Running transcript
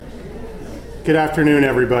Good afternoon,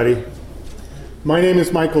 everybody. My name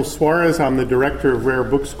is Michael Suarez. I'm the director of Rare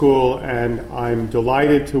Book School, and I'm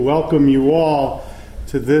delighted to welcome you all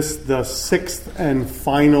to this, the sixth and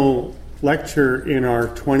final lecture in our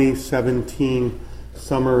 2017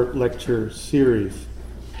 summer lecture series.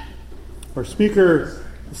 Our speaker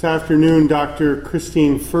this afternoon, Dr.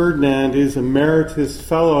 Christine Ferdinand, is Emeritus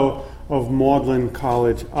Fellow of Magdalen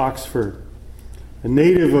College, Oxford. A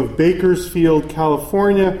native of Bakersfield,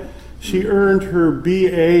 California, she earned her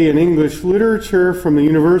B.A. in English Literature from the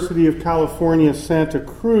University of California, Santa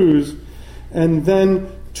Cruz, and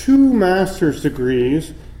then 2 master's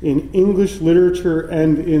degrees in English Literature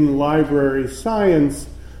and in Library Science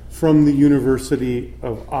from the University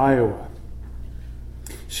of Iowa.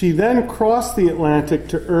 She then crossed the Atlantic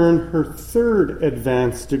to earn her 3rd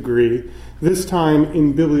advanced degree, this time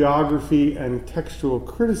in Bibliography and Textual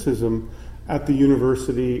Criticism at the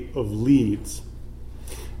University of Leeds.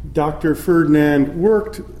 Dr. Ferdinand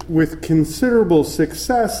worked with considerable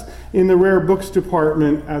success in the Rare Books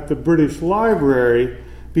Department at the British Library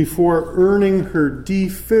before earning her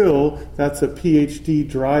D.Phil, that's a PhD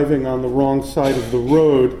driving on the wrong side of the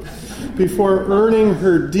road, before earning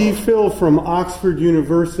her D.Phil from Oxford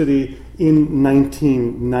University in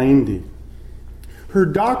 1990. Her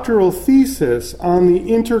doctoral thesis on the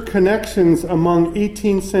interconnections among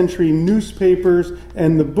 18th century newspapers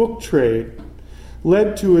and the book trade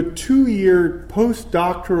led to a 2-year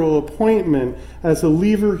postdoctoral appointment as a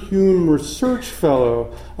Leverhulme Research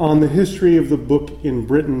Fellow on the History of the Book in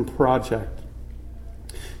Britain project.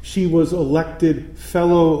 She was elected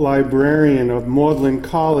Fellow Librarian of Magdalen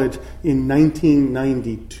College in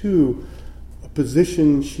 1992, a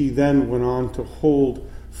position she then went on to hold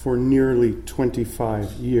for nearly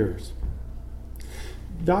 25 years.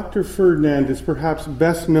 Dr. Ferdinand is perhaps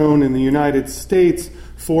best known in the United States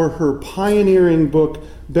for her pioneering book,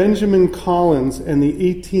 Benjamin Collins and the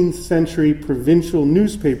 18th Century Provincial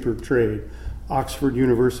Newspaper Trade, Oxford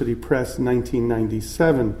University Press,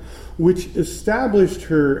 1997, which established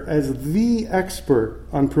her as the expert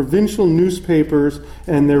on provincial newspapers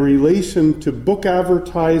and their relation to book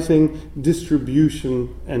advertising,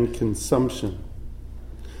 distribution, and consumption.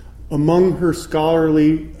 Among her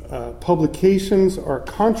scholarly publications are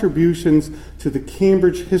contributions to the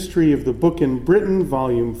Cambridge History of the Book in Britain,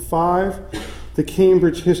 Volume 5, the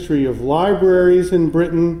Cambridge History of Libraries in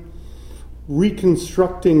Britain,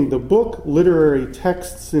 Reconstructing the Book, Literary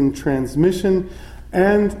Texts in Transmission,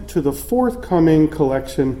 and to the forthcoming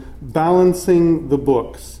collection, Balancing the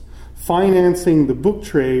Books, Financing the Book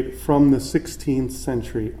Trade from the 16th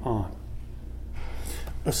Century on.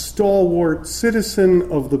 A stalwart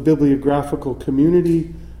citizen of the bibliographical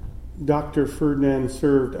community, Dr. Ferdinand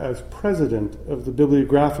served as president of the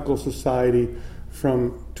Bibliographical Society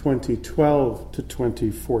from 2012 to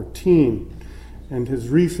 2014 and has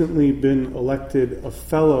recently been elected a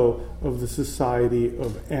fellow of the Society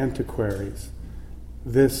of Antiquaries.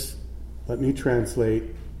 This, let me translate,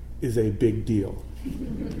 is a big deal.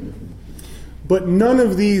 But none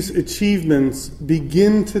of these achievements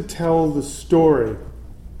begin to tell the story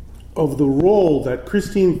of the role that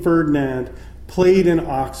Christine Ferdinand played in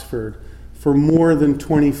Oxford for more than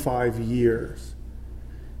 25 years.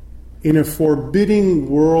 In a forbidding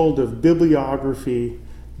world of bibliography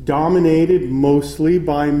dominated mostly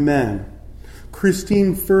by men,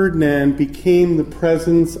 Christine Ferdinand became the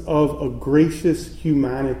presence of a gracious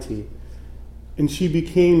humanity, and she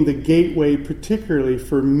became the gateway particularly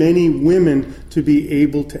for many women to be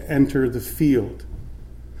able to enter the field.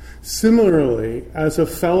 Similarly, as a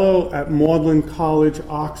fellow at Magdalen College,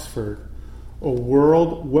 Oxford, a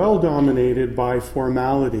world well dominated by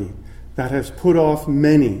formality that has put off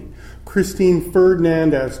many, Christine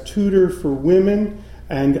Ferdinand as tutor for women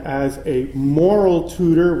and as a moral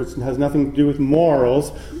tutor, which has nothing to do with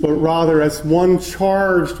morals, but rather as one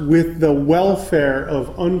charged with the welfare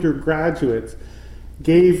of undergraduates,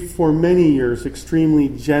 gave for many years extremely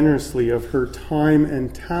generously of her time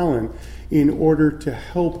and talent in order to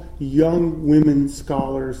help young women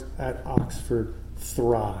scholars at Oxford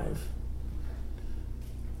thrive.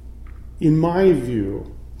 In my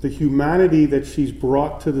view, the humanity that she's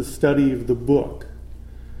brought to the study of the book,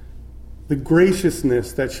 the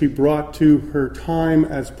graciousness that she brought to her time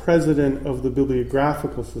as president of the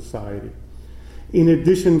Bibliographical Society, in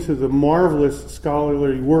addition to the marvelous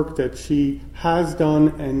scholarly work that she has done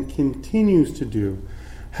and continues to do,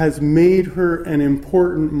 has made her an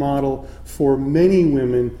important model for many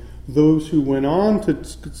women, those who went on to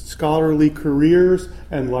scholarly careers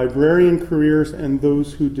and librarian careers and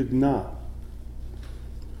those who did not.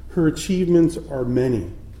 Her achievements are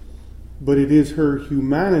many, but it is her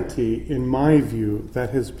humanity, in my view,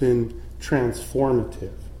 that has been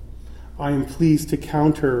transformative. I am pleased to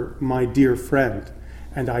counter my dear friend,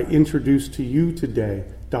 and I introduce to you today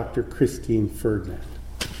Dr. Christine Ferdinand.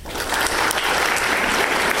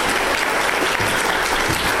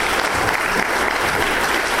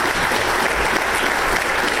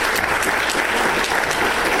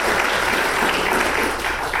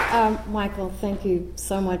 Michael, thank you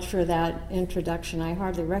so much for that introduction. I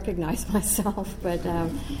hardly recognize myself, but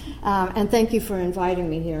and thank you for inviting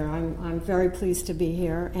me here. I'm very pleased to be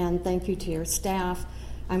here, and thank you to your staff.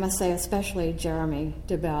 I must say, especially Jeremy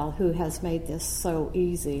DeBell, who has made this so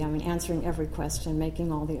easy. I mean, answering every question,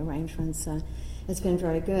 making all the arrangements. It's been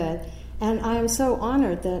very good. And I am so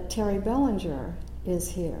honored that Terry Bellinger is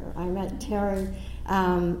here. I met Terry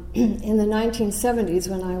in the 1970s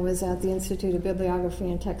when I was at the Institute of Bibliography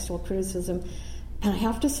and Textual Criticism, and I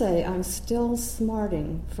have to say I'm still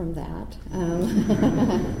smarting from that.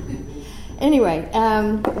 Anyway,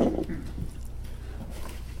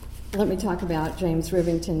 let me talk about James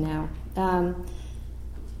Rivington now.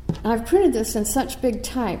 I've printed this in such big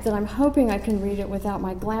type that I'm hoping I can read it without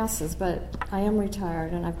my glasses, but I am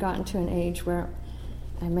retired and I've gotten to an age where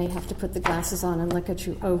I may have to put the glasses on and look at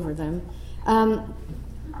you over them.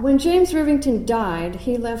 When James Rivington died,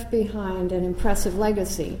 he left behind an impressive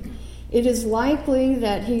legacy. It is likely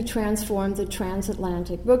that he transformed the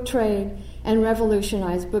transatlantic book trade and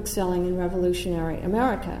revolutionized bookselling in revolutionary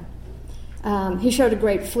America. He showed a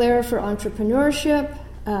great flair for entrepreneurship,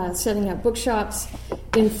 setting up bookshops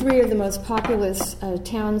in 3 of the most populous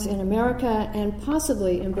towns in America and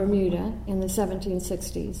possibly in Bermuda in the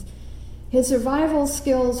 1760s. His survival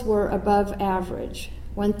skills were above average.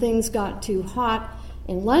 When things got too hot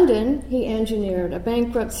in London, he engineered a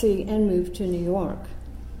bankruptcy and moved to New York.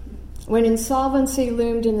 When insolvency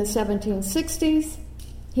loomed in the 1760s,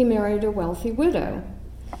 he married a wealthy widow.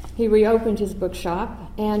 He reopened his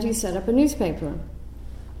bookshop and he set up a newspaper.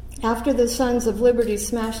 After the Sons of Liberty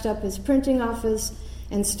smashed up his printing office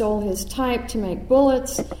and stole his type to make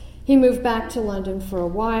bullets, he moved back to London for a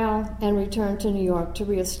while and returned to New York to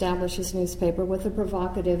reestablish his newspaper with a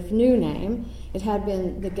provocative new name. It had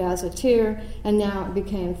been the Gazetteer, and now it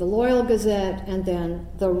became the Loyal Gazette and then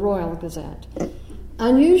the Royal Gazette.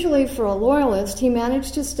 Unusually for a loyalist, he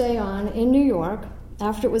managed to stay on in New York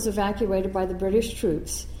after it was evacuated by the British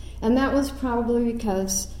troops, and that was probably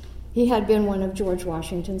because he had been one of George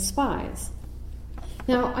Washington's spies.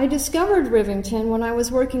 Now, I discovered Rivington when I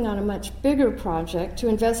was working on a much bigger project to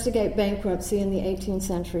investigate bankruptcy in the 18th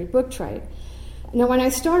century book trade. Now, when I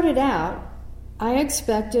started out, I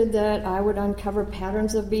expected that I would uncover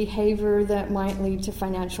patterns of behavior that might lead to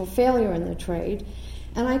financial failure in the trade,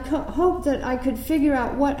 and I hoped that I could figure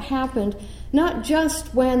out what happened not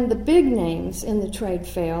just when the big names in the trade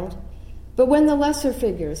failed, but when the lesser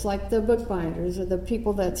figures, like the bookbinders or the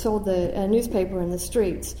people that sold the newspaper in the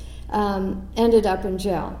streets, ended up in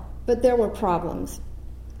jail. But there were problems.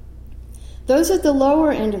 Those at the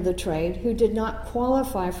lower end of the trade who did not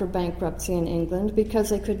qualify for bankruptcy in England because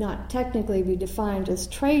they could not technically be defined as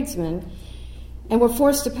tradesmen and were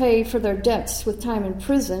forced to pay for their debts with time in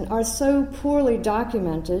prison are so poorly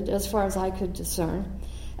documented, as far as I could discern,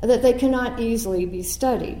 that they cannot easily be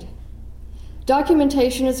studied.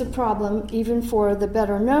 Documentation is a problem even for the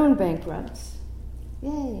better-known bankrupts. Yay,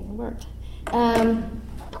 it worked.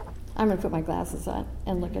 I'm going to put my glasses on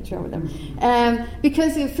and look at you over them.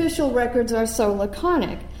 Because the official records are so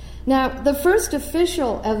laconic. Now, the first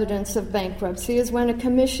official evidence of bankruptcy is when a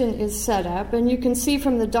commission is set up, and you can see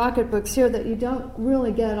from the docket books here that you don't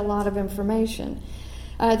really get a lot of information.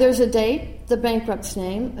 There's a date, the bankrupt's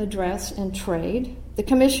name, address, and trade, the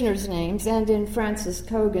commissioner's names, and in Francis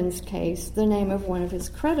Cogan's case, the name of one of his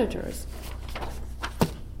creditors.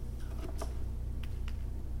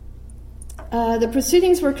 The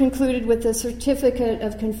proceedings were concluded with a certificate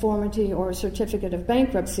of conformity or certificate of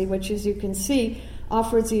bankruptcy, which, as you can see,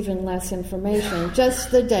 offers even less information,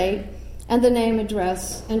 just the date and the name,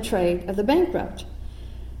 address, and trade of the bankrupt.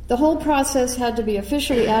 The whole process had to be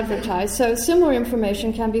officially advertised, so similar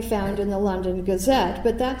information can be found in the London Gazette,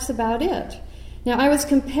 but that's about it. Now, I was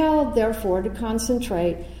compelled, therefore, to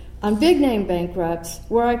concentrate on big-name bankrupts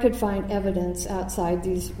where I could find evidence outside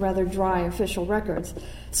these rather dry official records.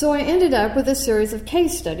 So I ended up with a series of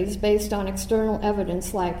case studies based on external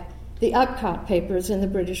evidence like the Upcott papers in the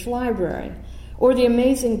British Library or the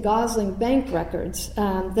amazing Gosling bank records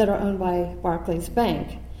that are owned by Barclays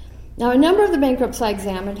Bank. Now, a number of the bankrupts I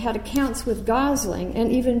examined had accounts with Gosling,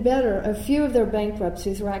 and even better, a few of their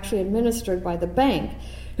bankruptcies were actually administered by the bank,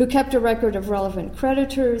 who kept a record of relevant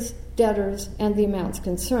creditors, debtors, and the amounts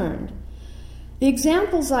concerned. The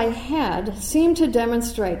examples I had seemed to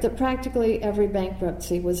demonstrate that practically every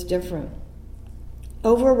bankruptcy was different.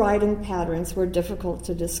 Overriding patterns were difficult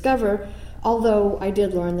to discover, although I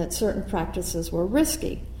did learn that certain practices were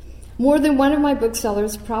risky. More than one of my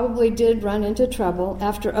booksellers probably did run into trouble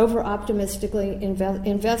after over-optimistically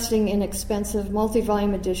investing in expensive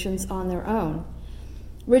multi-volume editions on their own.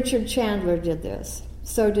 Richard Chandler did this.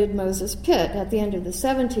 So did Moses Pitt at the end of the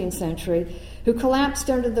 17th century, who collapsed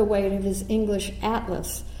under the weight of his English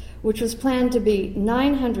Atlas, which was planned to be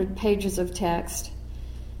 900 pages of text,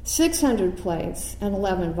 600 plates, and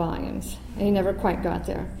 11 volumes. And he never quite got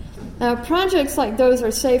there. Now, projects like those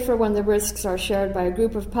are safer when the risks are shared by a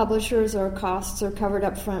group of publishers or costs are covered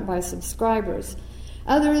up front by subscribers.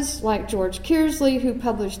 Others, like George Kearsley, who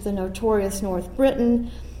published the notorious North Briton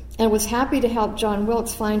and was happy to help John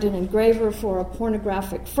Wilkes find an engraver for a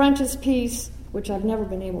pornographic frontispiece, which I've never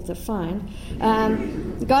been able to find,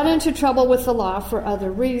 got into trouble with the law for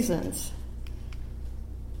other reasons.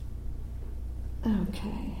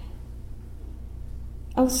 Okay.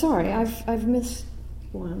 Oh, sorry, I've missed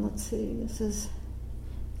one. Let's see. This is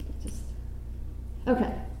just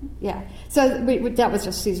okay. Yeah. So that was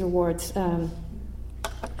just Caesar Ward's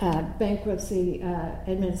bankruptcy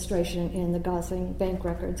administration in the Gosling Bank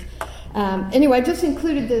records. Anyway, I just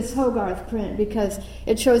included this Hogarth print because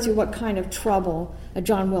it shows you what kind of trouble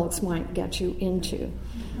John Wilkes might get you into.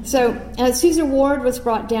 So Caesar Ward was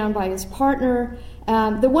brought down by his partner.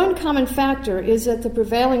 The one common factor is that the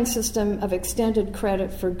prevailing system of extended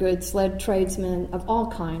credit for goods led tradesmen of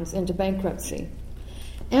all kinds into bankruptcy.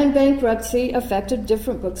 And bankruptcy affected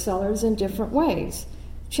different booksellers in different ways.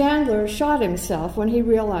 Chandler shot himself when he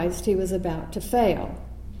realized he was about to fail.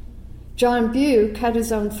 John Bew cut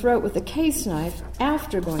his own throat with a case knife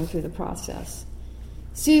after going through the process.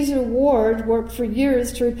 Caesar Ward worked for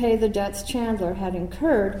years to repay the debts Chandler had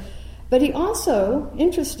incurred, but he also,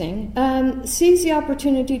 interesting, seized the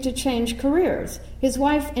opportunity to change careers. His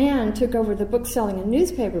wife, Anne, took over the bookselling and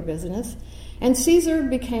newspaper business, and Caesar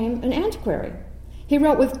became an antiquary. He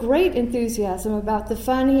wrote with great enthusiasm about the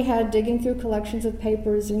fun he had digging through collections of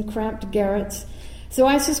papers in cramped garrets, so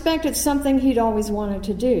I suspect it's something he'd always wanted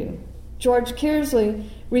to do. George Kearsley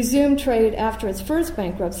resumed trade after his first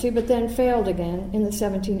bankruptcy, but then failed again in the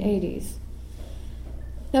 1780s.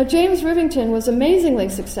 Now, James Rivington was amazingly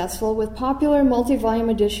successful with popular multi-volume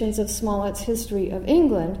editions of Smollett's History of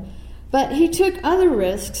England, but he took other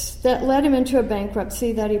risks that led him into a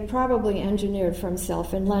bankruptcy that he probably engineered for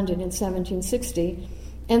himself in London in 1760,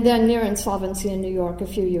 and then near insolvency in New York a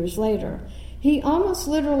few years later. He almost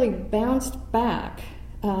literally bounced back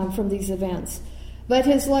from these events, but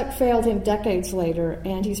his luck failed him decades later,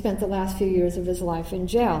 and he spent the last few years of his life in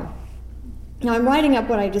jail. Now, I'm writing up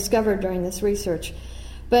what I discovered during this research,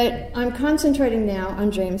 but I'm concentrating now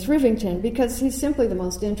on James Rivington because he's simply the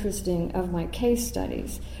most interesting of my case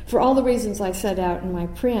studies, for all the reasons I set out in my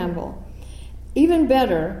preamble. Even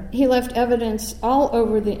better, he left evidence all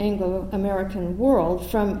over the Anglo-American world,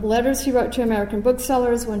 from letters he wrote to American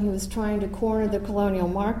booksellers when he was trying to corner the colonial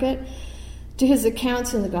market, to his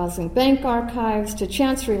accounts in the Gosling Bank archives, to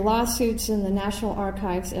chancery lawsuits in the National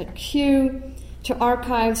Archives at Kew, to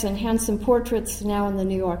archives and handsome portraits now in the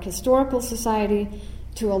New York Historical Society,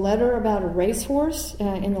 to a letter about a racehorse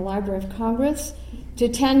in the Library of Congress, to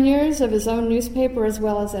 10 years of his own newspaper, as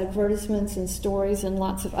well as advertisements and stories in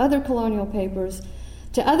lots of other colonial papers,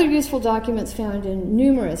 to other useful documents found in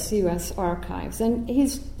numerous U.S. archives. And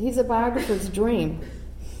he's a biographer's dream.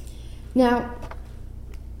 Now,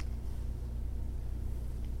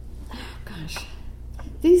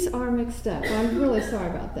 these are mixed up. I'm really sorry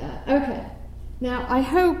about that. Okay. Now, I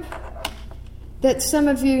hope that some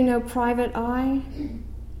of you know Private Eye.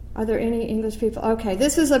 Are there any English people? Okay,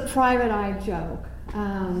 this is a Private Eye joke.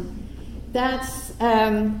 That's,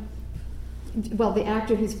 the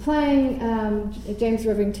actor who's playing James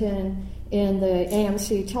Rivington in the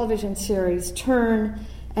AMC television series Turn,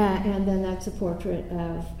 and then that's a portrait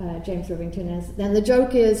of James Rivington. And the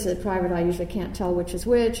joke is that Private Eye usually can't tell which is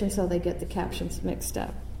which, and so they get the captions mixed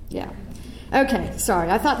up. Yeah. Okay, sorry.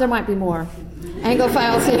 I thought there might be more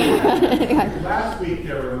Anglophiles here. Last week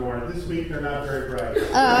there were more. This week they're not very bright.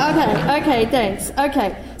 Okay, thanks.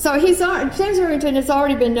 Okay, so James Rivington has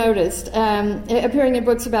already been noticed, appearing in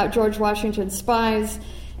books about George Washington's spies,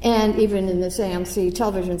 and even in this AMC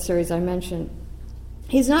television series I mentioned.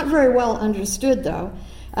 He's not very well understood, though,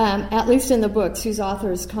 at least in the books whose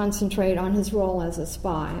authors concentrate on his role as a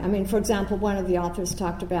spy. I mean, for example, one of the authors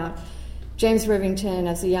talked about James Rivington,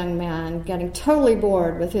 as a young man, getting totally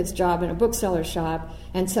bored with his job in a bookseller's shop,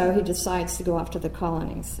 and so he decides to go off to the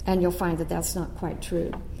colonies. And you'll find that that's not quite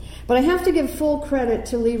true. But I have to give full credit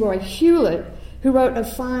to Leroy Hewlett, who wrote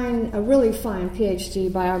a really fine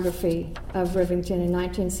PhD biography of Rivington in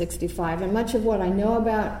 1965. And much of what I know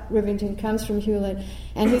about Rivington comes from Hewlett,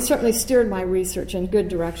 and he certainly steered my research in good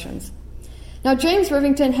directions. Now, James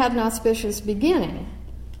Rivington had an auspicious beginning.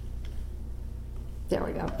 There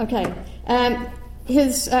we go. Okay. I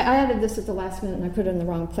added this at the last minute and I put it in the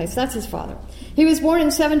wrong place. That's his father. He was born in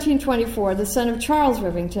 1724, the son of Charles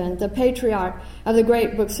Rivington, the patriarch of the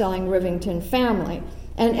great bookselling Rivington family,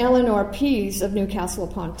 and Eleanor Pease of Newcastle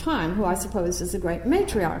upon Tyne, who I suppose is the great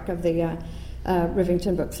matriarch of the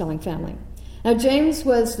Rivington bookselling family. Now, James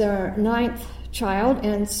was their 9th child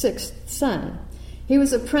and 6th son. He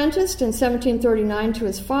was apprenticed in 1739 to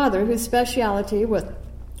his father, whose specialty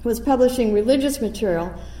was publishing religious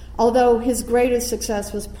material, although his greatest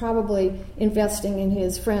success was probably investing in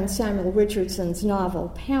his friend Samuel Richardson's novel,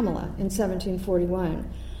 Pamela, in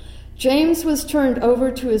 1741. James was turned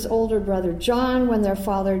over to his older brother John when their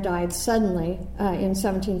father died suddenly in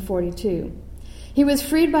 1742. He was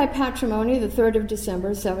freed by patrimony the 3rd of December,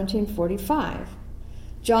 1745.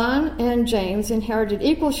 John and James inherited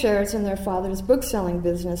equal shares in their father's bookselling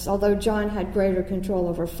business, although John had greater control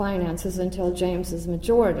over finances until James's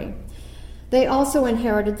majority. They also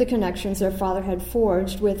inherited the connections their father had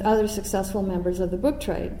forged with other successful members of the book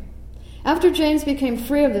trade. After James became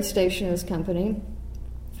free of the stationer's company,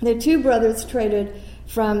 the two brothers traded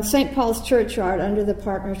from St. Paul's Churchyard under the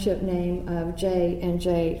partnership name of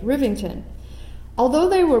J&J Rivington. Although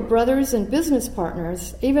they were brothers and business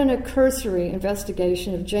partners, even a cursory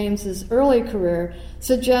investigation of James's early career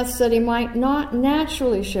suggests that he might not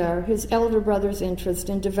naturally share his elder brother's interest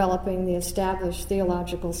in developing the established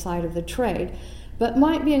theological side of the trade, but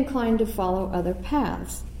might be inclined to follow other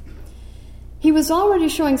paths. He was already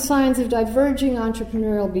showing signs of diverging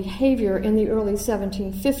entrepreneurial behavior in the early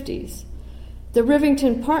 1750s. The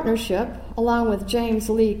Rivington Partnership, along with James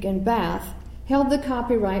Leake and Bath, held the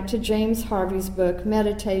copyright to James Harvey's book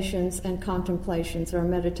Meditations and Contemplations, or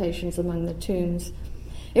Meditations Among the Tombs.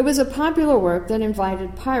 It was a popular work that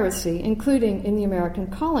invited piracy, including in the American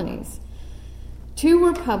colonies. Two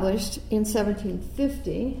were published in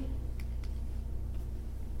 1750.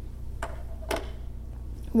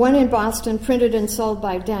 One in Boston, printed and sold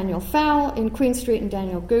by Daniel Fowle in Queen Street and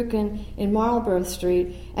Daniel Gookin in Marlborough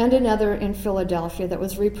Street, and another in Philadelphia that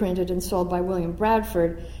was reprinted and sold by William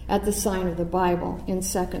Bradford at the Sign of the Bible in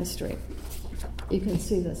 2nd Street. You can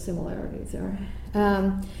see the similarities there.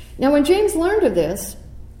 Now, when James learned of this,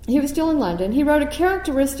 he was still in London. He wrote a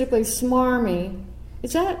characteristically smarmy,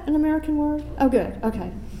 is that an American word? Oh, good, okay.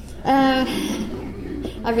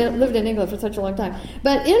 I've lived in England for such a long time.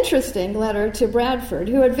 But interesting letter to Bradford,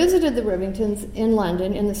 who had visited the Rivingtons in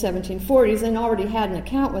London in the 1740s and already had an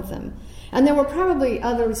account with them. And there were probably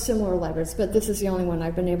other similar letters, but this is the only one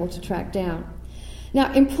I've been able to track down.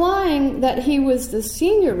 Now, implying that he was the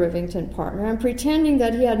senior Rivington partner and pretending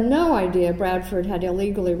that he had no idea Bradford had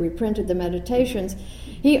illegally reprinted the Meditations,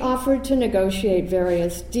 he offered to negotiate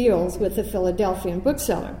various deals with the Philadelphian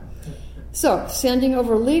bookseller. So, sending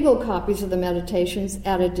over legal copies of the Meditations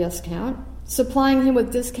at a discount, supplying him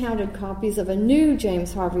with discounted copies of a new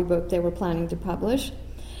James Harvey book they were planning to publish,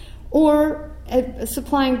 or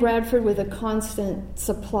supplying Bradford with a constant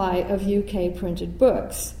supply of UK printed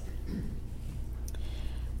books.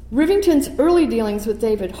 Rivington's early dealings with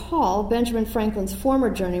David Hall, Benjamin Franklin's former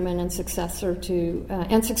journeyman and successor,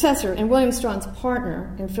 and William Strawn's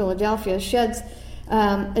partner in Philadelphia, sheds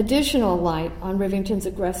additional light on Rivington's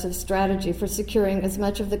aggressive strategy for securing as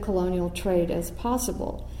much of the colonial trade as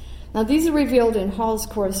possible. Now, these are revealed in Hall's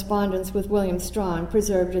correspondence with William Strawn,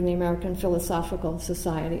 preserved in the American Philosophical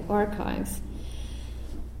Society archives.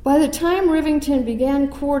 By the time Rivington began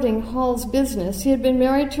courting Hall's business, he had been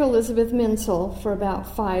married to Elizabeth Minshull for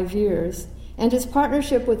about 5 years, and his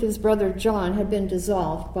partnership with his brother John had been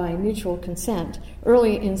dissolved by mutual consent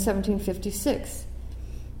early in 1756.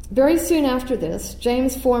 Very soon after this,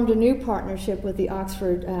 James formed a new partnership with the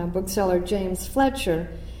Oxford bookseller James Fletcher,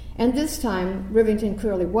 and this time Rivington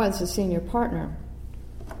clearly was the senior partner.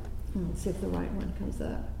 Let's see if the right one comes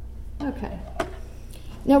up. Okay.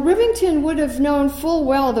 Now, Rivington would have known full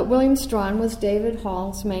well that William Strawn was David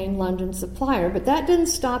Hall's main London supplier, but that didn't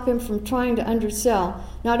stop him from trying to undersell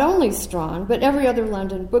not only Strawn, but every other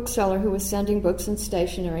London bookseller who was sending books and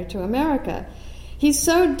stationery to America. He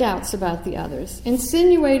sowed doubts about the others,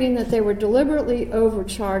 insinuating that they were deliberately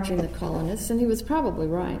overcharging the colonists, and he was probably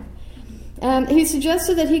right. He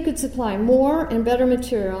suggested that he could supply more and better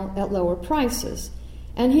material at lower prices,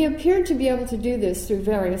 and he appeared to be able to do this through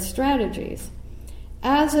various strategies.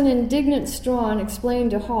 As an indignant Strawn explained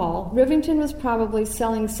to Hall, Rivington was probably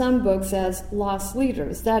selling some books as lost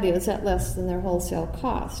leaders, that is, at less than their wholesale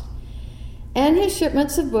cost. And his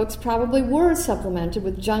shipments of books probably were supplemented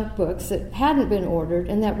with junk books that hadn't been ordered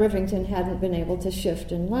and that Rivington hadn't been able to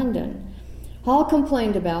shift in London. Hall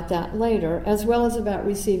complained about that later, as well as about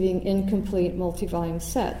receiving incomplete multi-volume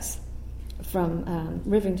sets from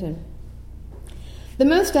Rivington. The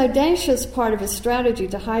most audacious part of his strategy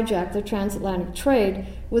to hijack the transatlantic trade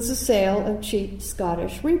was the sale of cheap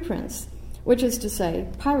Scottish reprints, which is to say,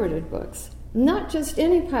 pirated books. Not just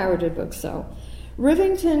any pirated books, though.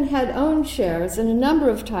 Rivington had owned shares in a number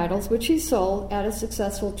of titles which he sold at a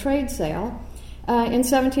successful trade sale in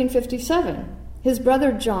 1757. His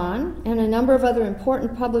brother John and a number of other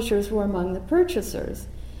important publishers were among the purchasers.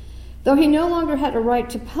 Though he no longer had a right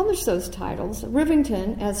to publish those titles,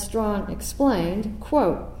 Rivington, as Strawn explained,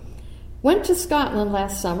 quote, went to Scotland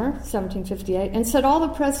last summer, 1758, and said all the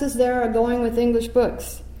presses there are going with English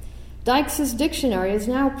books. Dykes's dictionary is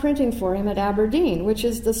now printing for him at Aberdeen, which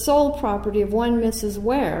is the sole property of one Mrs.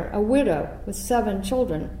 Ware, a widow with 7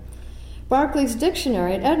 children. Barclay's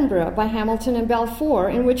dictionary at Edinburgh by Hamilton and Balfour,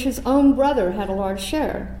 in which his own brother had a large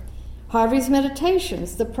share. Harvey's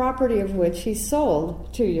Meditations, the property of which he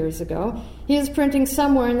sold 2 years ago, he is printing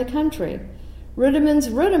somewhere in the country. Ridimann's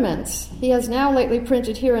Rudiments, he has now lately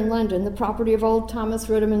printed here in London, the property of old Thomas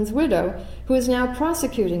Ridimann's widow, who is now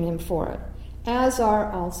prosecuting him for it, as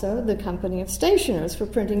are also the Company of Stationers for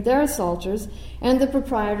printing their Psalters and the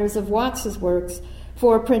proprietors of Watts's works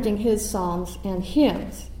for printing his psalms and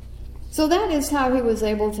hymns. So that is how he was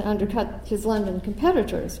able to undercut his London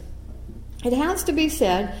competitors. It has to be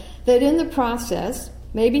said that in the process,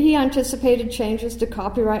 maybe he anticipated changes to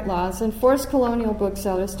copyright laws and forced colonial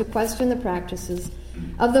booksellers to question the practices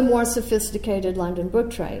of the more sophisticated London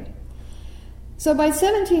book trade. So by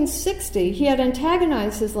 1760, he had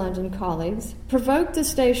antagonized his London colleagues, provoked the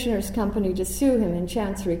Stationers' Company to sue him in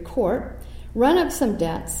Chancery Court, run up some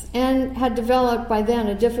debts, and had developed by then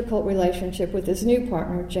a difficult relationship with his new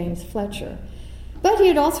partner, James Fletcher. But he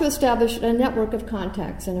had also established a network of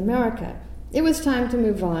contacts in America. It was time to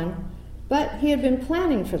move on, but he had been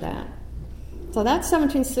planning for that. So that's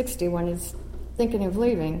 1760 when he's thinking of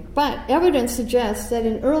leaving. But evidence suggests that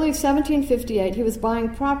in early 1758 he was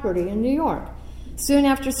buying property in New York, soon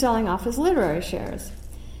after selling off his literary shares.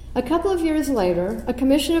 A couple of years later, a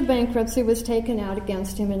commission of bankruptcy was taken out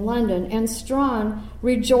against him in London, and Strawn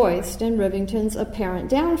rejoiced in Rivington's apparent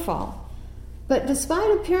downfall. But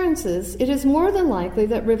despite appearances, it is more than likely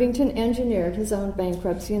that Rivington engineered his own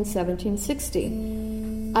bankruptcy in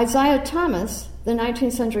 1760. Isaiah Thomas, the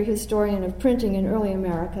 19th century historian of printing in early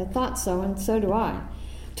America, thought so, and so do I.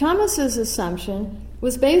 Thomas's assumption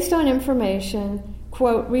was based on information,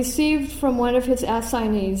 quote, received from one of his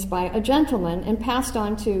assignees by a gentleman and passed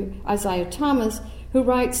on to Isaiah Thomas, who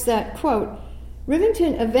writes that, quote,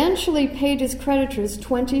 Rivington eventually paid his creditors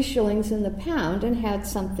 20 shillings in the pound and had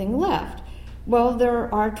something left. Well,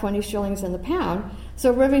 there are 20 shillings in the pound,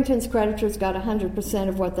 so Rivington's creditors got 100%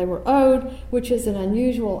 of what they were owed, which is an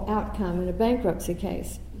unusual outcome in a bankruptcy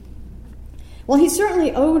case. Well, he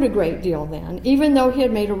certainly owed a great deal then, even though he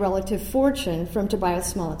had made a relative fortune from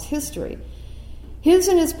Tobias Smollett's history. His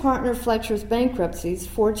and his partner Fletcher's bankruptcies,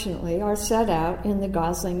 fortunately, are set out in the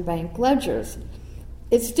Gosling Bank ledgers.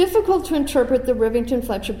 It's difficult to interpret the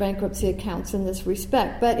Rivington-Fletcher bankruptcy accounts in this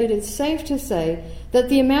respect, but it is safe to say that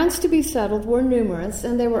the amounts to be settled were numerous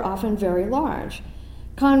and they were often very large.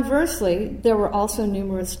 Conversely, there were also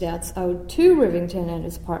numerous debts owed to Rivington and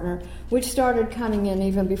his partner, which started coming in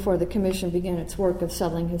even before the commission began its work of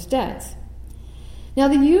settling his debts. Now,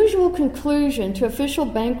 the usual conclusion to official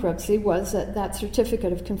bankruptcy was that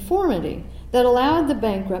certificate of conformity that allowed the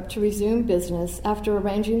bankrupt to resume business after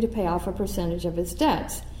arranging to pay off a percentage of his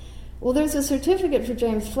debts. Well, there's a certificate for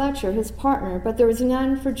James Fletcher, his partner, but there is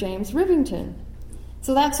none for James Rivington.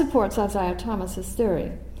 So that supports Isaiah Thomas's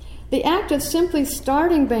theory. The act of simply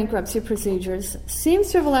starting bankruptcy procedures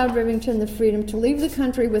seems to have allowed Rivington the freedom to leave the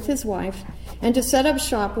country with his wife and to set up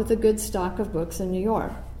shop with a good stock of books in New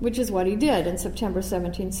York, which is what he did in September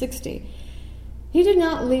 1760. He did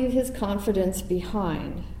not leave his confidence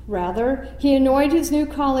behind. Rather, he annoyed his new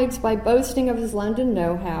colleagues by boasting of his London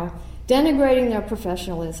know-how, denigrating their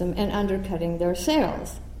professionalism, and undercutting their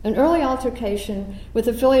sales. An early altercation with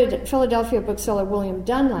the Philadelphia bookseller William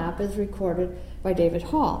Dunlap is recorded by David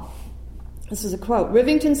Hall. This is a quote.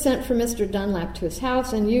 Rivington sent for Mr. Dunlap to his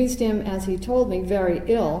house and used him, as he told me, very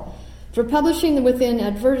ill, for publishing the Within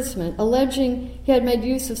advertisement, alleging he had made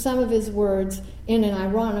use of some of his words in an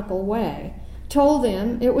ironical way. Told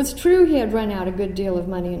him it was true he had run out a good deal of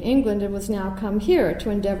money in England and was now come here to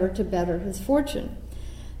endeavor to better his fortune.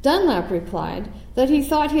 Dunlap replied that he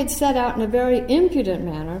thought he had set out in a very impudent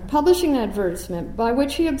manner, publishing an advertisement by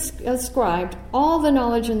which he ascribed all the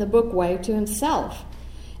knowledge in the book way to himself,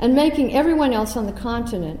 and making everyone else on the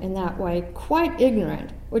continent in that way quite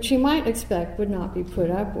ignorant, which he might expect would not be put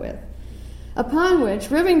up with. Upon which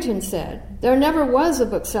Rivington said there never was a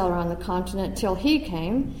bookseller on the continent till he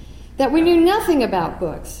came, that we knew nothing about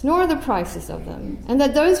books, nor the prices of them, and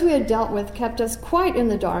that those we had dealt with kept us quite in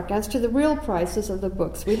the dark as to the real prices of the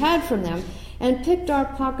books we had from them, and picked our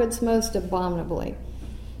pockets most abominably.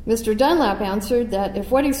 Mr. Dunlap answered that if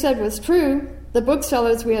what he said was true, the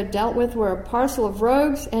booksellers we had dealt with were a parcel of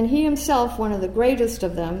rogues, and he himself one of the greatest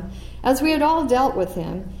of them, as we had all dealt with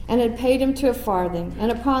him, and had paid him to a farthing,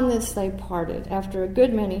 and upon this they parted, after a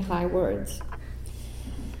good many high words.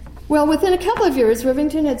 Well, within a couple of years,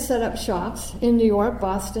 Rivington had set up shops in New York,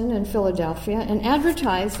 Boston, and Philadelphia, and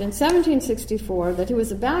advertised in 1764 that he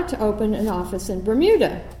was about to open an office in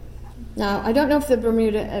Bermuda. Now, I don't know if the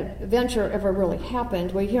Bermuda venture ever really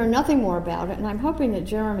happened. We hear nothing more about it, and I'm hoping that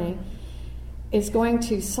Jeremy is going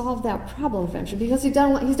to solve that problem eventually, because he's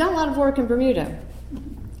done a lot of work in Bermuda.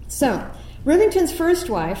 So, Rivington's first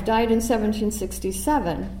wife died in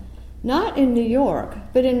 1767, not in New York,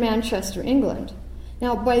 but in Manchester, England.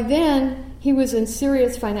 Now, by then, he was in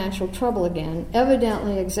serious financial trouble again,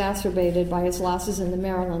 evidently exacerbated by his losses in the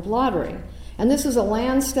Maryland lottery. And this was a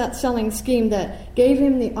land-selling scheme that gave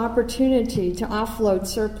him the opportunity to offload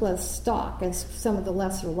surplus stock as some of the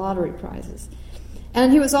lesser lottery prizes.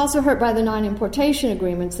 And he was also hurt by the non-importation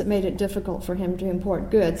agreements that made it difficult for him to import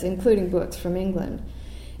goods, including books, from England.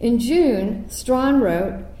 In June, Strawn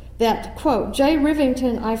wrote that, quote, J.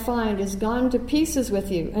 Rivington, I find, is gone to pieces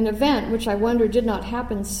with you, an event which I wonder did not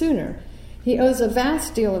happen sooner. He owes a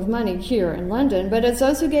vast deal of money here in London, but as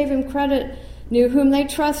those who gave him credit knew whom they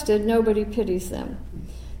trusted, nobody pities them.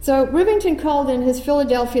 So Rivington called in his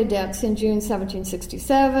Philadelphia debts in June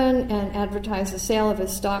 1767 and advertised the sale of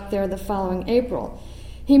his stock there the following April.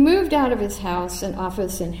 He moved out of his house and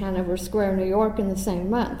office in Hanover Square, New York, in the same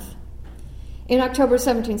month. In October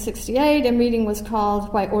 1768, a meeting was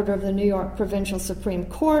called by order of the New York Provincial Supreme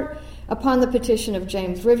Court upon the petition of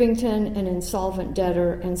James Rivington, an insolvent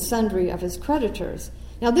debtor, and sundry of his creditors.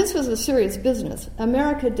 Now, this was a serious business.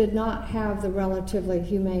 America did not have the relatively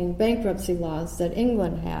humane bankruptcy laws that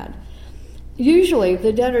England had. Usually,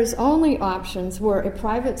 the debtor's only options were a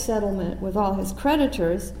private settlement with all his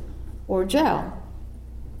creditors or jail.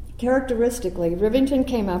 Characteristically, Rivington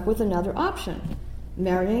came up with another option: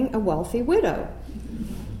 marrying a wealthy widow.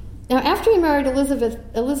 Now, after he married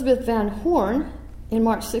Elizabeth Van Horn in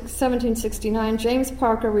March 1769, James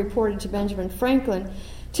Parker reported to Benjamin Franklin,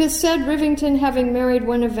 "'Tis said Rivington, having married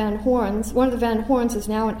one of the Van Horns is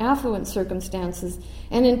now in affluent circumstances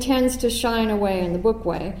and intends to shine away in the book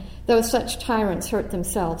way, though such tyrants hurt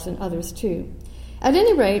themselves and others too." At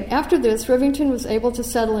any rate, after this, Rivington was able to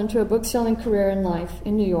settle into a bookselling career in life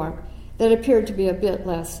in New York that appeared to be a bit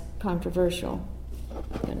less controversial.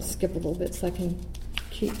 I'm going to skip a little bit so I can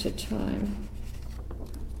keep to time.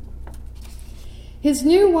 His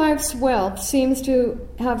new wife's wealth seems to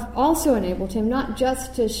have also enabled him not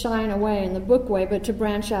just to shine away in the book way, but to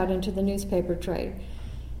branch out into the newspaper trade.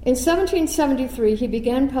 In 1773, he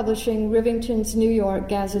began publishing Rivington's New York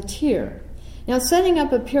Gazetteer. Now, setting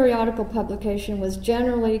up a periodical publication was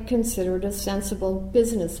generally considered a sensible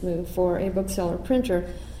business move for a bookseller printer,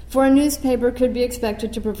 for a newspaper could be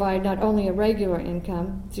expected to provide not only a regular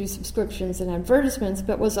income through subscriptions and advertisements,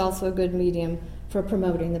 but was also a good medium for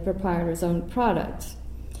promoting the proprietor's own products.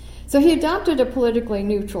 So he adopted a politically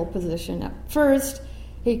neutral position. At first,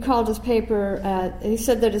 he called his paper, he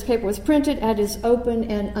said that his paper was printed at his open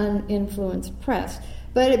and uninfluenced press,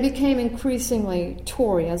 but it became increasingly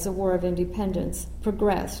Tory as the War of Independence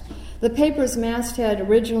progressed. The paper's masthead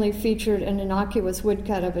originally featured an innocuous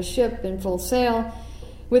woodcut of a ship in full sail.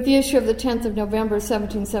 With the issue of the 10th of November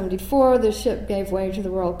 1774, the ship gave way to the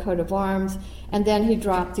royal coat of arms, and then he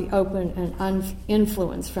dropped the open and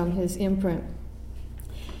uninfluence from his imprint.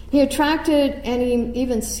 He attracted, and he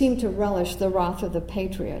even seemed to relish, the wrath of the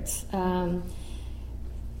patriots.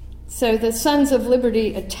 So the Sons of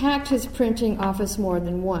Liberty attacked his printing office more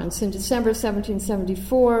than once. In December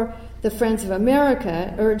 1774, the Friends of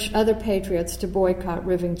America urged other patriots to boycott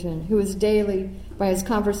Rivington, who was daily, by his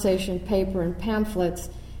conversation, paper, and pamphlets,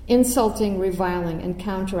 insulting, reviling, and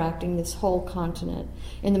counteracting this whole continent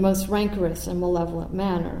in the most rancorous and malevolent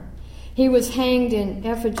manner. He was hanged in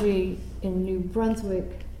effigy in New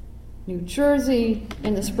Brunswick, New Jersey,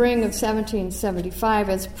 in the spring of 1775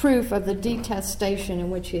 as proof of the detestation in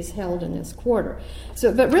which he is held in this quarter.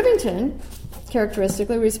 But Rivington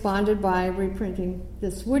characteristically responded by reprinting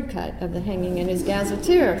this woodcut of the hanging in his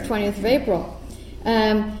Gazetteer, 20th of April.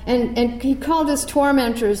 And he called his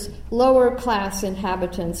tormentors lower-class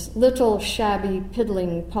inhabitants, little shabby,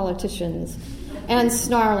 piddling politicians, and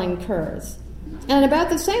snarling curs. And about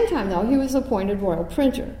the same time, though, he was appointed royal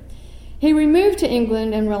printer. He removed to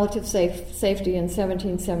England in relative safety in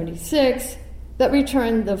 1776, but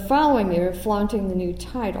returned the following year, flaunting the new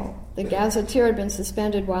title. The Gazetteer had been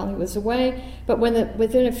suspended while he was away, but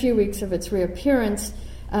within a few weeks of its reappearance,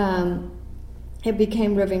 it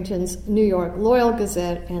became Rivington's New York Loyal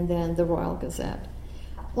Gazette and then the Royal Gazette.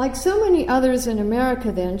 Like so many others in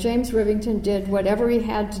America then, James Rivington did whatever he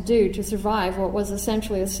had to do to survive what was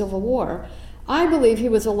essentially a civil war. I believe he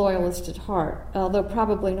was a loyalist at heart, although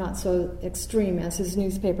probably not so extreme as his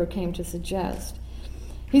newspaper came to suggest.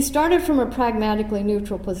 He started from a pragmatically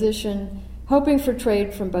neutral position, hoping for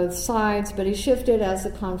trade from both sides, but he shifted as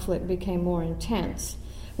the conflict became more intense.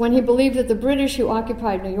 When he believed that the British who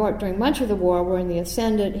occupied New York during much of the war were in the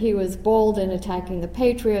ascendant, he was bold in attacking the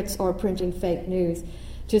Patriots or printing fake news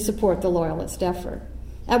to support the Loyalist effort.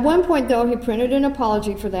 At one point, though, he printed an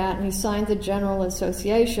apology for that, and he signed the General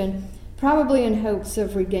Association, probably in hopes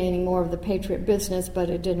of regaining more of the Patriot business, but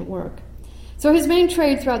it didn't work. So his main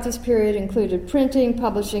trade throughout this period included printing,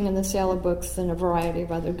 publishing, and the sale of books and a variety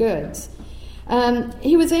of other goods.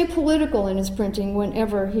 He was apolitical in his printing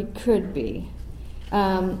whenever he could be,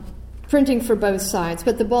 printing for both sides,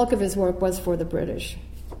 but the bulk of his work was for the British.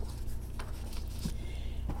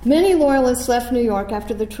 Many Loyalists left New York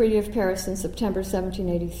after the Treaty of Paris in September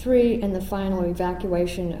 1783 and the final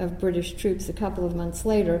evacuation of British troops a couple of months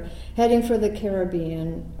later, heading for the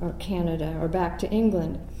Caribbean or Canada or back to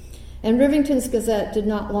England. And Rivington's Gazette did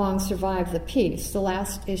not long survive the peace. The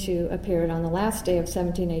last issue appeared on the last day of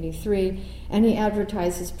 1783, and he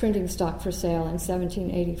advertised his printing stock for sale in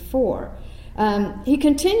 1784. He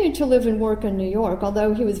continued to live and work in New York,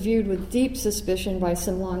 although he was viewed with deep suspicion by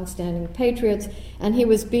some long-standing patriots, and he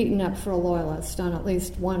was beaten up for a loyalist on at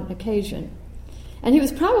least one occasion. And he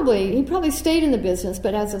probably stayed in the business,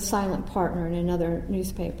 but as a silent partner in another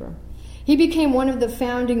newspaper. He became one of the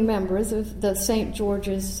founding members of the St.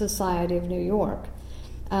 George's Society of New York.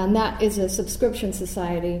 And that is a subscription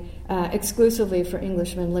society exclusively for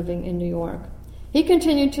Englishmen living in New York. He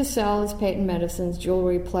continued to sell his patent medicines,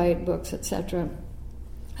 jewelry, plate, books, etc.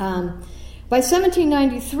 By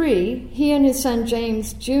 1793, he and his son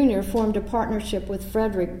James Jr. formed a partnership with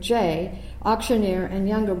Frederick Jay, auctioneer and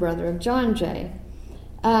younger brother of John Jay.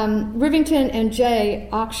 Rivington and Jay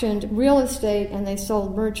auctioned real estate and they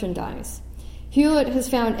sold merchandise. Hewlett has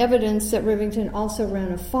found evidence that Rivington also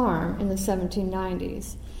ran a farm in the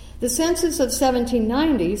 1790s. The census of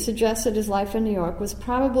 1790 suggests that his life in New York was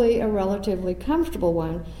probably a relatively comfortable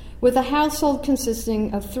one, with a household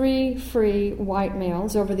consisting of 3 free white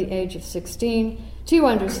males over the age of 16, 2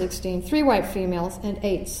 under 16, 3 white females, and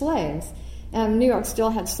 8 slaves. New York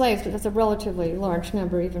still had slaves, but that's a relatively large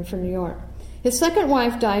number even for New York. His second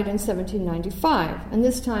wife died in 1795, and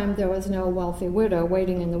this time there was no wealthy widow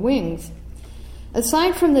waiting in the wings.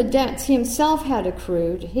 Aside from the debts he himself had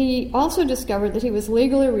accrued, he also discovered that he was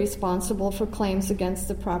legally responsible for claims against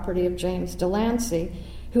the property of James Delancey,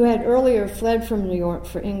 who had earlier fled from New York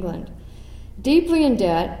for England. Deeply in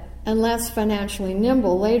debt, and less financially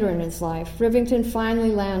nimble later in his life, Rivington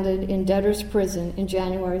finally landed in debtor's prison in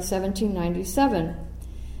January 1797.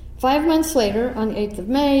 5 months later, on the 8th of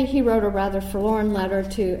May, he wrote a rather forlorn letter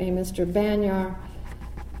to a Mr. Banyar,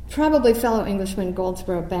 probably fellow Englishman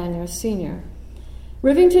Goldsborough Banyar Sr.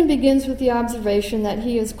 Rivington begins with the observation that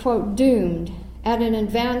he is, quote, doomed at an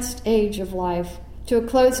advanced age of life to a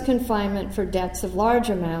close confinement for debts of large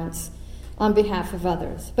amounts on behalf of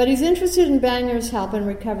others. But he's interested in Banyar's help in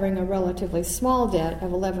recovering a relatively small debt of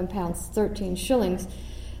 £11 13 shillings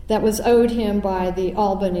that was owed him by the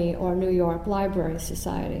Albany or New York Library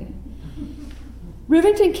Society.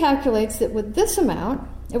 Rivington calculates that with this amount,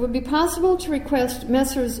 it would be possible to request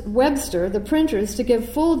Messrs. Webster, the printers, to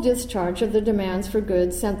give full discharge of the demands for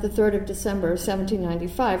goods sent the 3rd of December,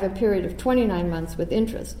 1795, a period of 29 months with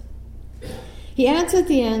interest. He adds at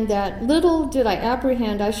the end that, little did I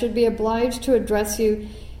apprehend I should be obliged to address you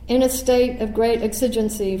in a state of great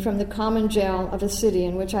exigency from the common jail of a city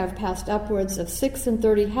in which I have passed upwards of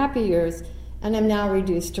 36 happy years and am now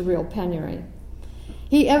reduced to real penury.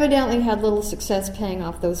 He evidently had little success paying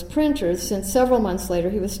off those printers, since several months later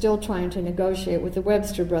he was still trying to negotiate with the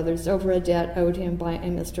Webster brothers over a debt owed him by a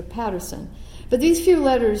Mr. Patterson. But these few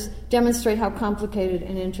letters demonstrate how complicated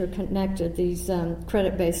and interconnected these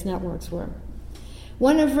credit-based networks were.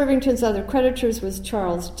 One of Rivington's other creditors was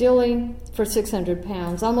Charles Dilly for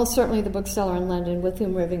 £600, almost certainly the bookseller in London with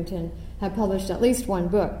whom Rivington had published at least one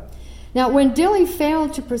book. Now, when Dilly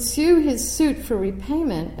failed to pursue his suit for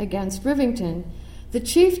repayment against Rivington, the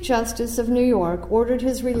Chief Justice of New York ordered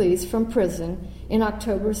his release from prison in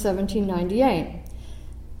October 1798.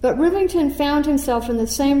 But Rivington found himself in the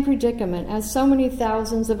same predicament as so many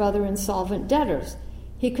thousands of other insolvent debtors.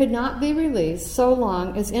 He could not be released so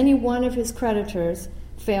long as any one of his creditors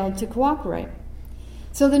failed to cooperate.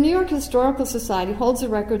 So the New York Historical Society holds the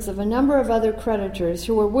records of a number of other creditors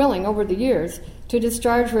who were willing, over the years, to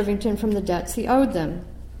discharge Rivington from the debts he owed them.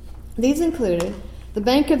 These included the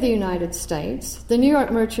Bank of the United States, the New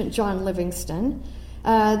York merchant John Livingston,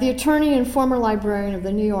 the attorney and former librarian of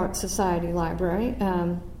the New York Society Library,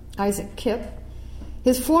 Isaac Kipp,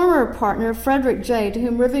 his former partner, Frederick Jay, to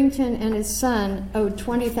whom Rivington and his son owed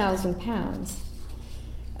 £20,000.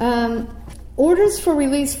 Orders for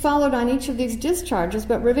release followed on each of these discharges,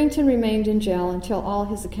 but Rivington remained in jail until all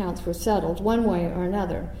his accounts were settled, one way or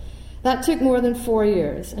another. That took more than 4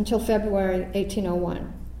 years, until February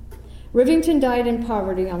 1801. Rivington died in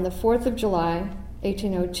poverty on the 4th of July,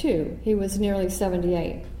 1802. He was nearly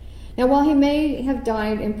 78. Now, while he may have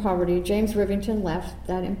died in poverty, James Rivington left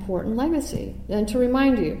that important legacy. And to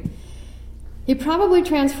remind you, he probably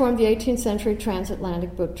transformed the 18th century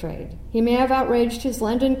transatlantic book trade. He may have outraged his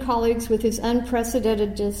London colleagues with his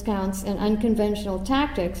unprecedented discounts and unconventional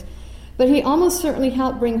tactics, but he almost certainly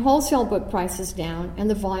helped bring wholesale book prices down and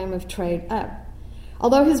the volume of trade up.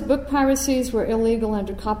 Although his book piracies were illegal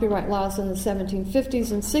under copyright laws in the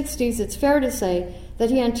 1750s and 60s, it's fair to say that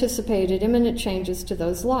he anticipated imminent changes to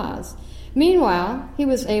those laws. Meanwhile, he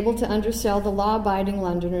was able to undersell the law-abiding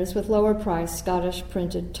Londoners with lower-priced Scottish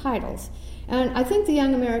printed titles. And I think the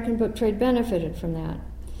young American book trade benefited from that.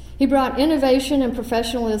 He brought innovation and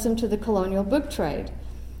professionalism to the colonial book trade.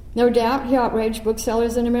 No doubt he outraged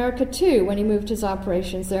booksellers in America, too, when he moved his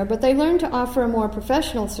operations there, but they learned to offer a more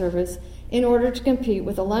professional service in order to compete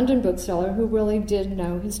with a London bookseller who really did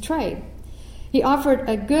know his trade. He offered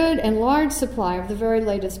a good and large supply of the very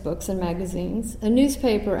latest books and magazines, a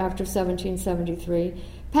newspaper after 1773,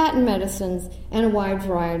 patent medicines, and a wide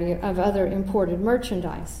variety of other imported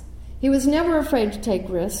merchandise. He was never afraid to take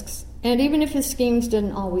risks, and even if his schemes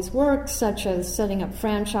didn't always work, such as setting up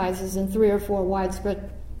franchises in 3 or 4 widespread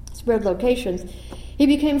locations, he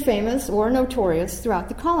became famous or notorious throughout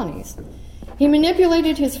the colonies. He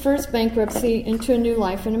manipulated his first bankruptcy into a new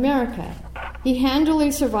life in America. He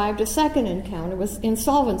handily survived a second encounter with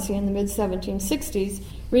insolvency in the mid-1760s,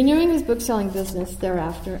 renewing his bookselling business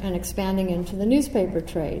thereafter and expanding into the newspaper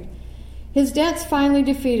trade. His debts finally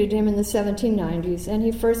defeated him in the 1790s, and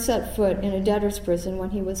he first set foot in a debtor's prison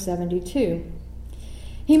when he was 72.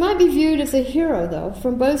 He might be viewed as a hero, though,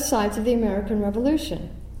 from both sides of the American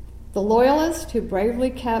Revolution. The loyalist who bravely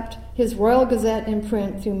kept his Royal Gazette in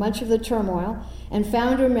print through much of the turmoil and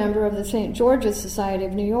founder member of the St. George's Society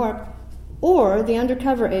of New York, or the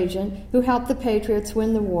undercover agent who helped the Patriots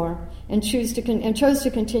win the war and chose to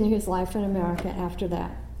continue his life in America after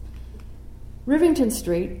that. Rivington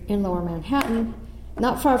Street in Lower Manhattan,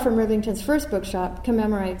 not far from Rivington's first bookshop,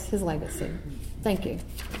 commemorates his legacy. Thank you.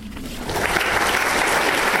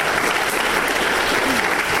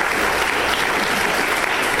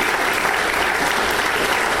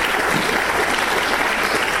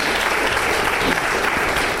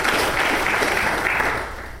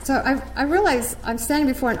 So I realize I'm standing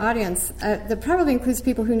before an audience that probably includes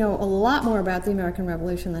people who know a lot more about the American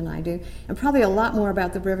Revolution than I do, and probably a lot more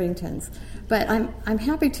about the Rivingtons. But I'm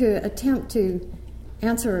happy to attempt to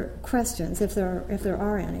answer questions if there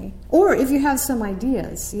are any, or if you have some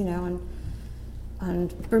ideas,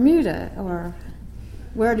 on Bermuda or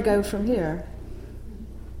where to go from here.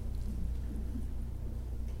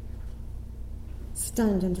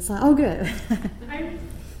 Stunned into silence. Oh, good. I'm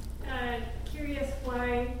curious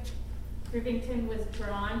why Rivington was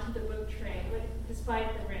drawn to the book trade, despite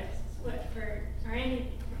the risks. Are any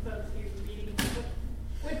folks who are reading the book,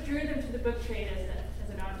 what drew them to the book trade as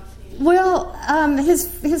an occupation? Well,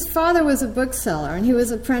 his father was a bookseller, and he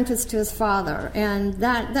was apprenticed to his father, and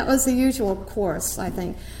that was the usual course, I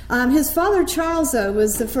think. His father, Charles, though,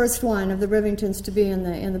 was the first one of the Rivingtons to be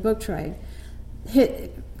in the book trade.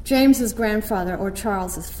 James's grandfather, or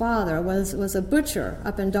Charles's father, was a butcher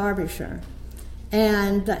up in Derbyshire.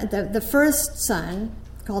 And the first son,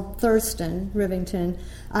 called Thurston Rivington,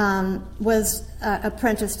 was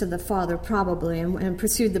apprenticed to the father, probably, and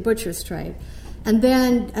pursued the butcher's trade. And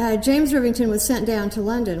then James Rivington was sent down to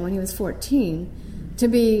London when he was 14 to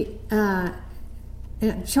be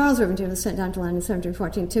Charles Rivington was sent down to London in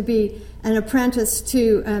 1714 to be an apprentice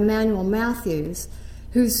to Emanuel Matthews,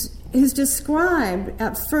 who's described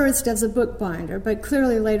at first as a bookbinder, but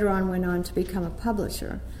clearly later on went on to become a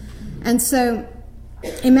publisher. And so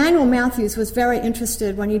Emanuel Matthews was very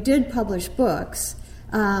interested when he did publish books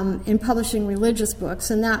in publishing religious books,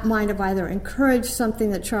 and that might have either encouraged something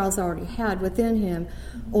that Charles already had within him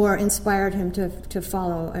or inspired him to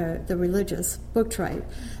follow the religious book trade.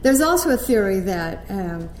 There's also a theory that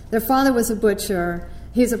their father was a butcher.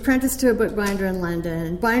 He's apprenticed to a bookbinder in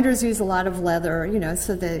London. Binders use a lot of leather,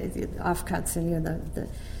 so the offcuts and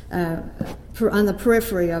on the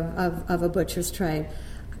periphery of a butcher's trade.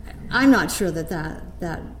 I'm not sure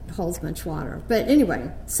that holds much water, but anyway.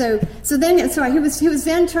 So he was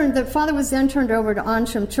then turned. The father was then turned over to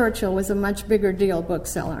Awnsham Churchill, was a much bigger deal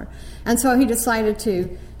bookseller, and so he decided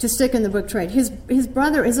to stick in the book trade. His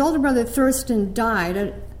older brother Thurston died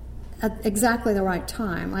at exactly the right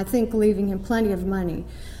time, I think, leaving him plenty of money.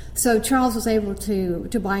 So Charles was able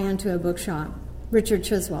to buy into a bookshop, Richard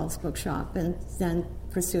Chiswell's bookshop, and then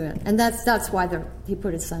pursue it. And that's why he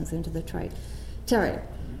put his sons into the trade. Terry.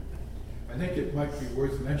 I think it might be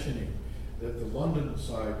worth mentioning that the London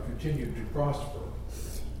side continued to prosper.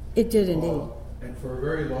 It did indeed. And for a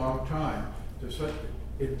very long time.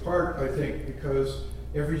 In part, I think, because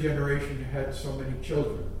every generation had so many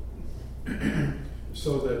children,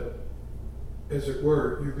 so that, as it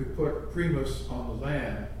were, you could put Primus on the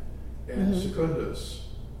land and Secundus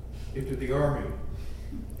into the army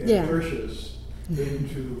and Tertius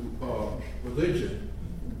into religion.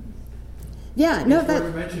 Yeah, no, it's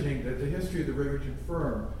worth mentioning that the history of the Rivington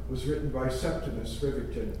firm was written by Septimus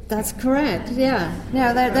Rivington. That's correct. Yeah,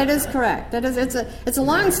 no, that is correct. That is, it's a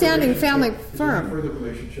long-standing family firm. Is there a further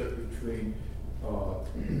relationship between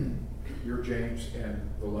your James and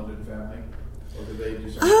the London family, or do they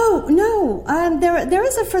just? Oh no, there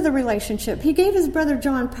is a further relationship. He gave his brother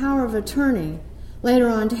John power of attorney later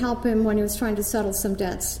on to help him when he was trying to settle some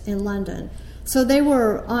debts in London. So they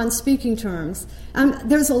were on speaking terms.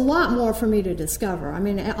 There's a lot more for me to discover. I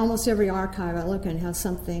mean, almost every archive I look in has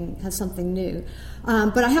something new,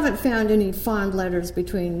 but I haven't found any fond letters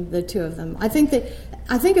between the two of them. I think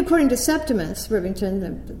according to Septimus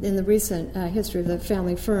Rivington, in the recent history of the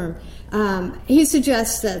family firm, he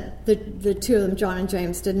suggests that the two of them, John and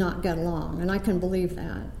James, did not get along, and I can believe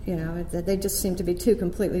that. That they just seem to be two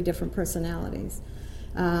completely different personalities.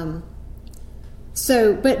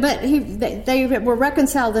 They were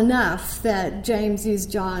reconciled enough that James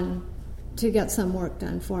used John to get some work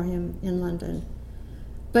done for him in London.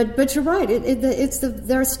 But you're right.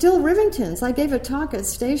 There are still Rivingtons. I gave a talk at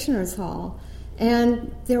Stationers Hall,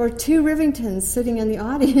 and there were two Rivingtons sitting in the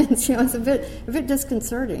audience. It's a bit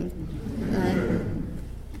disconcerting.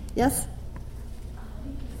 Yes.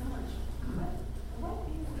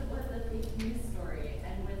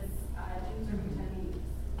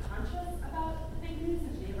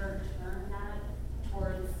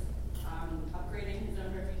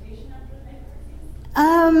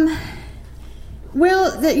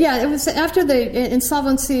 It was after the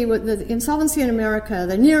insolvency in America,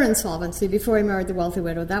 the near insolvency before he married the wealthy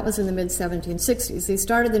widow. That was in the mid-1760s. He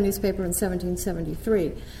started the newspaper in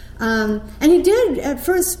 1773, and he did at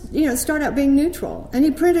first, start out being neutral, and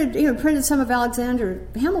he printed some of Alexander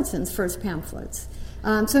Hamilton's first pamphlets.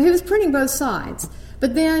 So he was printing both sides.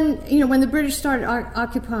 But then, when the British started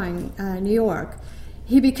occupying New York,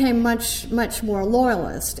 he became much more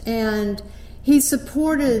loyalist, and he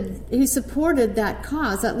supported that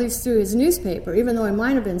cause, at least through his newspaper, even though he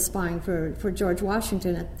might have been spying for George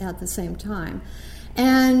Washington at the same time.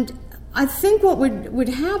 And I think what would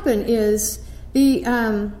happen is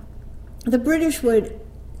the British would.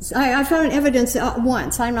 I found evidence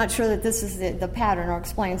once. I'm not sure that this is the pattern or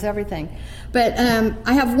explains everything, but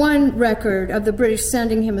I have one record of the British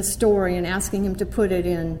sending him a story and asking him to put it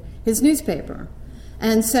in his newspaper.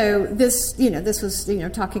 And so this was,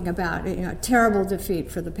 talking about, a terrible defeat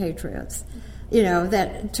for the Patriots,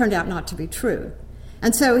 that turned out not to be true.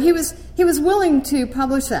 And so he was willing to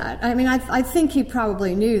publish that. I mean, I think he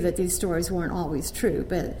probably knew that these stories weren't always true,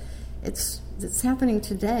 but it's happening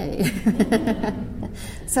today.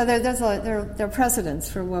 So there are precedents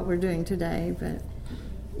for what we're doing today. But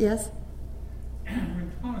yes.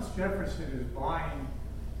 When Thomas Jefferson is buying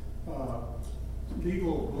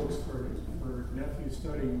legal books for nephews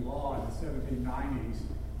studying law in the 1790s,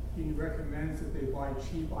 he recommends that they buy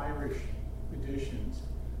cheap Irish editions.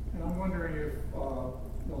 And I'm wondering if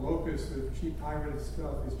the locus of cheap Irish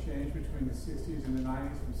stuff has changed between the 60s and the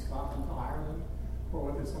 90s from Scotland to Ireland, or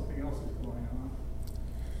whether something else is going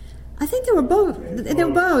I think they were both. They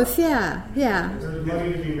were both. Yeah. There's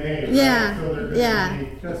money to be made. Yeah. Right? So there's Yeah. gonna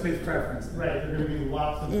be, Just his preference. right. There are going to be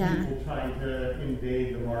lots of Yeah. people trying to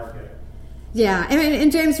invade the market. Yeah,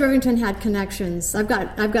 and James Rivington had connections. I've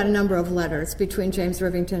got a number of letters between James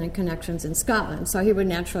Rivington and connections in Scotland, so he would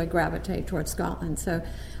naturally gravitate towards Scotland. So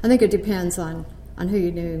I think it depends on who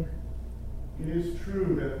you knew. It is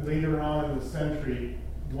true that later on in the century,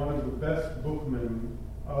 one of the best bookmen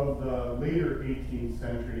of the later 18th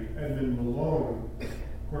century, Edmund Malone,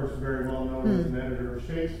 of course very well known as an editor of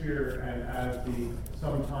Shakespeare and as the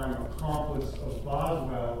sometime accomplice of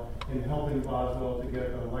Boswell in helping Boswell to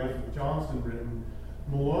get The Life of Johnson written.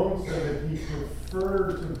 Malone said that he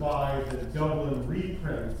preferred to buy the Dublin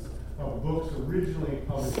reprints of books originally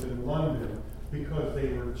published in London because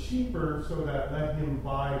they were cheaper, so that let him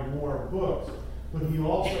buy more books. But he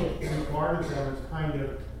also regarded them as kind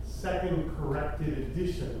of second corrected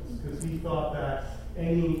editions, because he thought that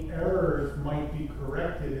any errors might be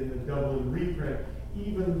corrected in the Dublin reprint,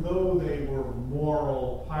 even though they were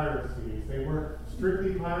moral piracies. They weren't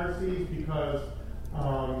strictly piracies because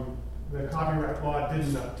the copyright law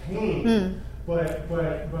didn't obtain, but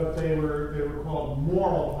they were called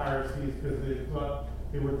moral piracies because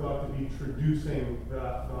they were thought to be traducing the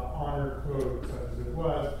honor code, such as it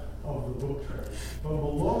was, of the book trade. But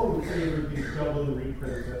Malone favored these Dublin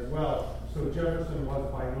reprints as well, so Jefferson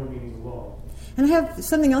was by no means alone. And I have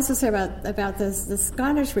something else to say about the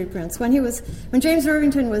Scottish reprints. When James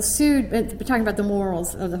Rivington was sued, talking about the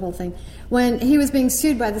morals of the whole thing, when he was being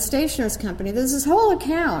sued by the Stationers' Company, there's this whole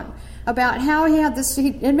account about how he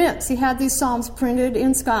admits he had these psalms printed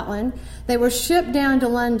in Scotland. They were shipped down to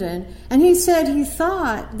London, and he said he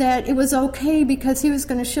thought that it was okay because he was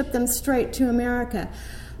going to ship them straight to America.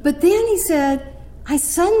 But then he said, I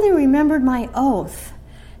suddenly remembered my oath.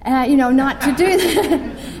 Not to do that.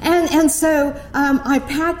 and so I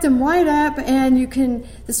packed them right up, and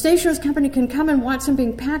the Stationers' Company can come and watch them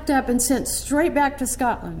being packed up and sent straight back to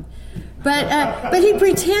Scotland. But he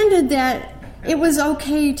pretended that it was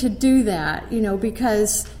okay to do that,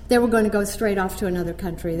 because they were going to go straight off to another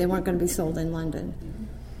country. They weren't going to be sold in London.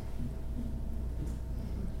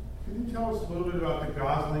 Can you tell us a little bit about the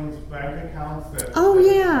Gosling's bank accounts?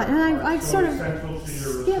 And I so sort of central to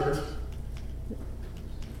your research?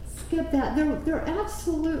 Skip that. They're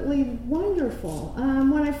absolutely wonderful.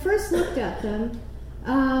 When I first looked at them,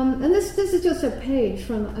 and this is just a page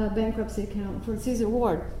from a bankruptcy account for Caesar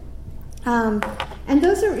Ward. And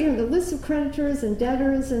those are the list of creditors and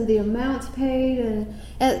debtors and the amounts paid, and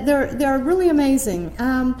they're really amazing.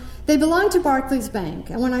 They belong to Barclays Bank,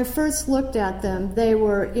 and when I first looked at them, they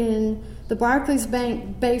were in the Barclays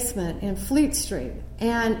Bank basement in Fleet Street,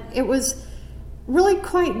 and it was really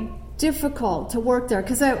quite difficult to work there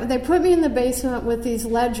because they put me in the basement with these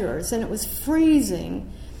ledgers, and it was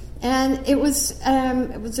freezing. And it was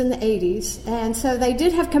in the 80s, and so they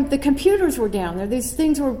did have the computers were down there. These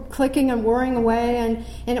things were clicking and whirring away, and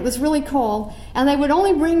it was really cold. And they would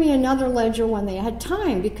only bring me another ledger when they had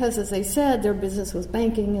time because, as they said, their business was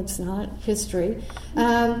banking. It's not history.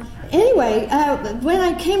 Anyway, when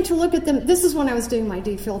I came to look at them, this is when I was doing my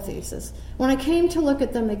DPhil thesis. When I came to look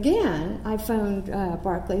at them again, I phoned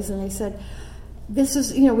Barclays, and they said, this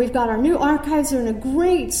is, we've got our new archives. They're in a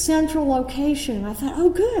great central location. And I thought, oh,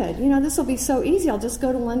 good. This will be so easy. I'll just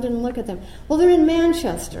go to London and look at them. Well, they're in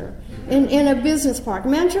Manchester, in a business park.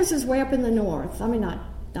 Manchester's way up in the north. I mean, not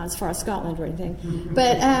as far as Scotland or anything.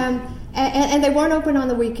 But and they weren't open on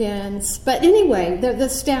the weekends. But anyway, the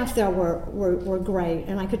staff there were great,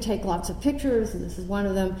 and I could take lots of pictures, and this is one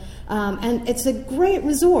of them. And it's a great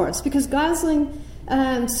resource because Gosling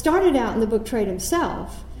started out in the book trade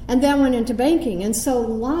himself, and then went into banking, and so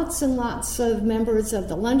lots and lots of members of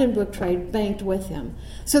the London book trade banked with him.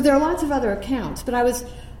 So there are lots of other accounts, but I was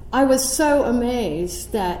so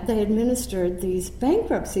amazed that they administered these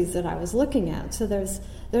bankruptcies that I was looking at. So there's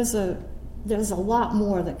a lot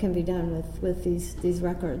more that can be done with these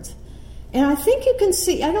records. And I think you can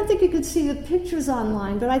see, I don't think you can see the pictures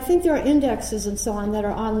online, but I think there are indexes and so on that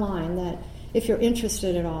are online that if you're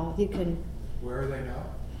interested at all, you can. Where are they now?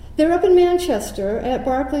 They're up in Manchester at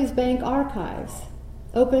Barclays Bank Archives,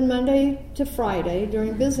 open Monday to Friday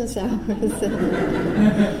during business hours.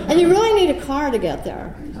 And you really need a car to get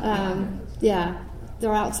there.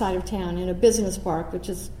 They're outside of town in a business park, which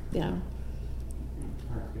is, yeah.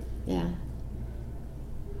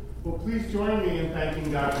 Well, please join me in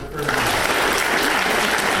thanking Dr. Ferdinand.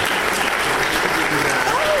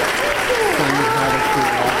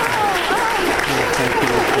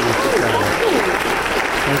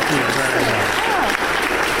 Thank you very much.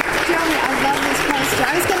 Jeremy, I love this poster.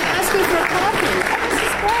 I was going to ask you for a copy.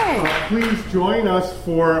 Please join us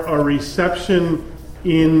for a reception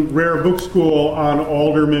in Rare Book School on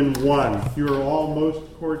Alderman 1. You are all most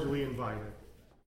cordially invited.